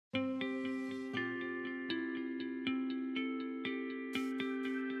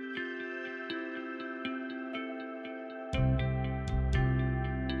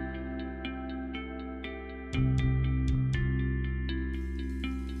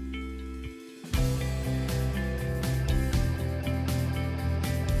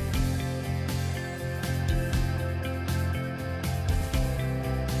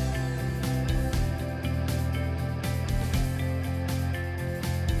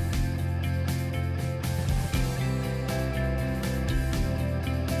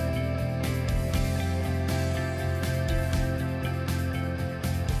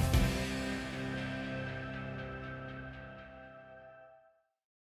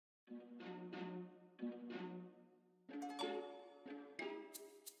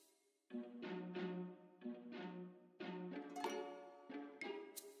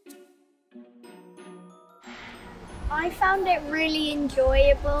I found it really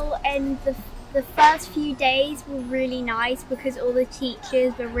enjoyable, and the first few days were really nice because all the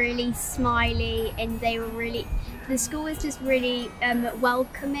teachers were really smiley and the school was just really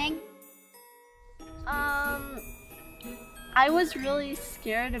welcoming. I was really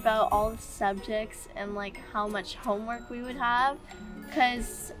scared about all the subjects and like how much homework we would have,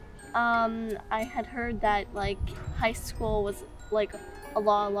 because I had heard that like high school was like a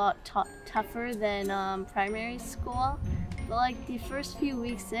lot tougher than primary school. But like the first few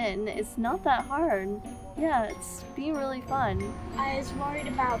weeks in, it's not that hard. Yeah, it's been really fun. I was worried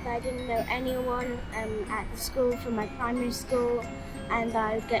about that I didn't know anyone at the school from my primary school, and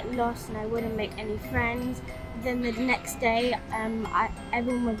I would get lost and I wouldn't make any friends. Then the next day,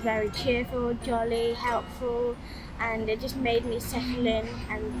 everyone was very cheerful, jolly, helpful, and it just made me settle in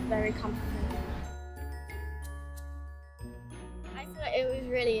and very comfortable. I thought it was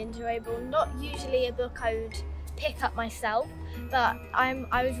really enjoyable. Not usually a book I would pick up myself, but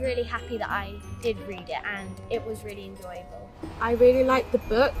I was really happy that I did read it, and it was really enjoyable. I really liked the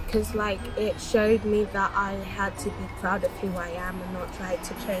book because it showed me that I had to be proud of who I am and not try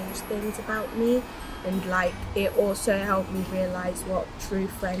to change things about me, and it also helped me realise what true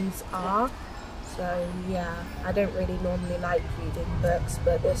friends are. So yeah, I don't really normally like reading books,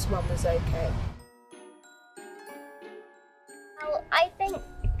 but this one was okay. Well, I think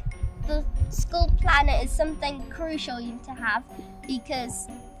the school planner is something crucial to have because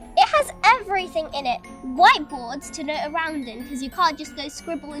it has everything in it. Whiteboards to note around in, because you can't just go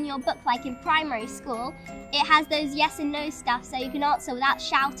scribble in your book like in primary school. It has those yes and no stuff so you can answer without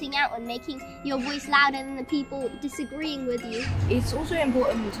shouting out and making your voice louder than the people disagreeing with you. It's also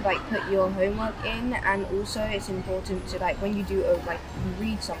important to put your homework in, and also it's important to when you do you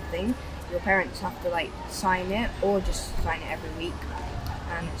read something, your parents have to sign it or just sign it every week.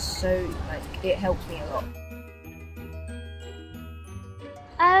 And so it helps me a lot.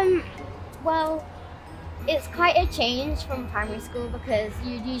 Well, it's quite a change from primary school because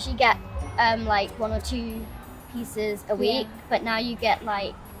you'd usually get one or two pieces a week, but now you get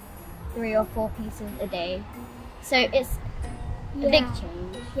 3 or 4 pieces a day. So it's a big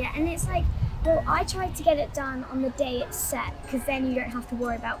change. Yeah, and it's well, I tried to get it done on the day it's set because then you don't have to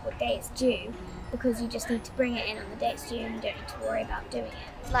worry about what day it's due, because you just need to bring it in on the day it's due and you don't need to worry about doing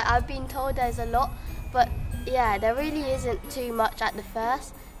it. I've been told there's a lot, but yeah, there really isn't too much at the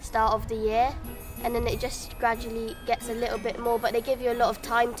first start of the year, and then it just gradually gets a little bit more, but they give you a lot of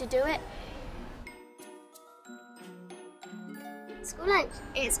time to do it. School lunch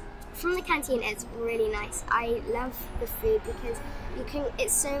is from the canteen. It's really nice. I love the food because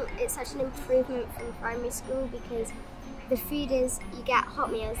it's such an improvement from primary school, because the food is, you get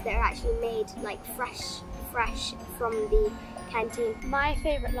hot meals that are actually made fresh from the canteen. My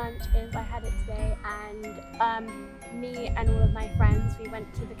favourite lunch is I had it today, and me and all of my friends, we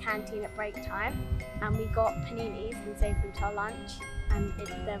went to the canteen at break time and we got paninis and saved them to our lunch, and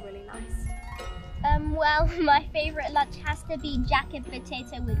they're really nice. Well, my favourite lunch has to be jacket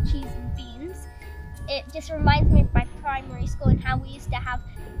potato with cheese and beans. It just reminds me of my primary school and how we used to have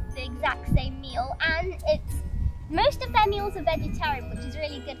the exact same meal, and most of their meals are vegetarian, which is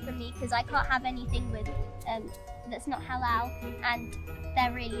really good for me because I can't have anything with that's not halal, and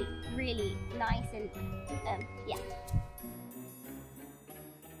they're really, really nice, and yeah.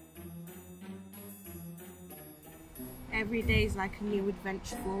 Every day is like a new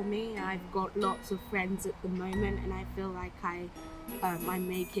adventure for me. I've got lots of friends at the moment, and I feel like I'm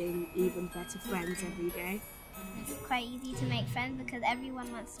making even better friends every day. It's quite easy to make friends because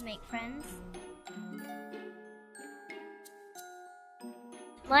everyone wants to make friends.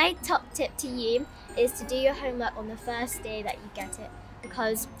 My top tip to you is to do your homework on the first day that you get it,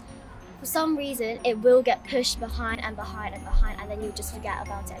 because for some reason it will get pushed behind, and then you'll just forget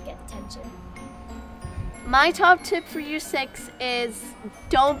about it and get detention. My top tip for year 6 is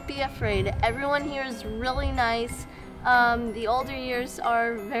don't be afraid. Everyone here is really nice. The older years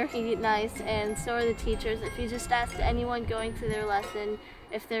are very nice, and so are the teachers. If you just ask anyone going to their lesson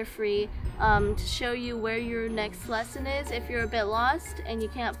if they're free to show you where your next lesson is, if you're a bit lost and you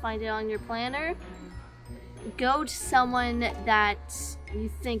can't find it on your planner, go to someone that you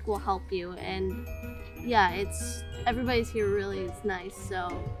think will help you. And yeah, everybody's here really is nice, so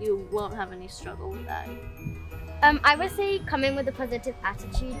you won't have any struggle with that. I would say come in with a positive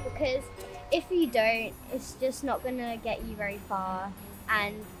attitude, because if you don't, it's just not gonna get you very far,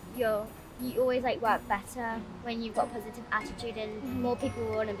 and you always work better when you've got a positive attitude, and more people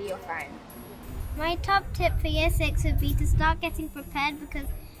will want to be your friend. My top tip for year 6 would be to start getting prepared, because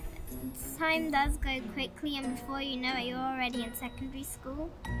time does go quickly, and before you know it, you're already in secondary school.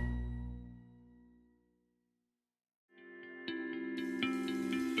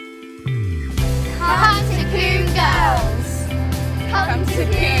 Welcome to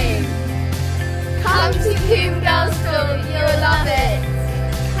Coombe. Come to Coombe Girls' School, you'll love it.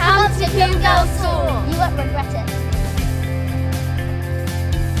 Come to Coombe Girls' School. You won't regret it.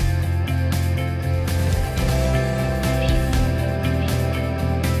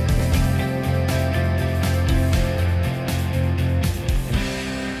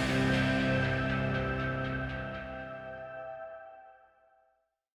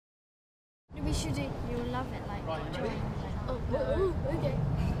 We should do You'll Love It, like join. Okay.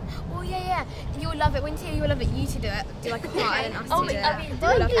 Oh yeah. You'll love it. When you say you'll love it, you two do it. Do like a part and us to do it.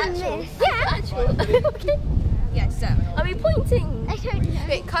 You'll love it. Yeah. Okay. Yeah. So are we pointing? I don't know.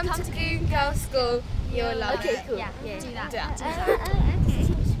 Wait, come to Coombe Girls' School. You'll love it. Okay, cool. Yeah. Do that. Do that.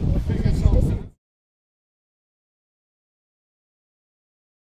 Okay.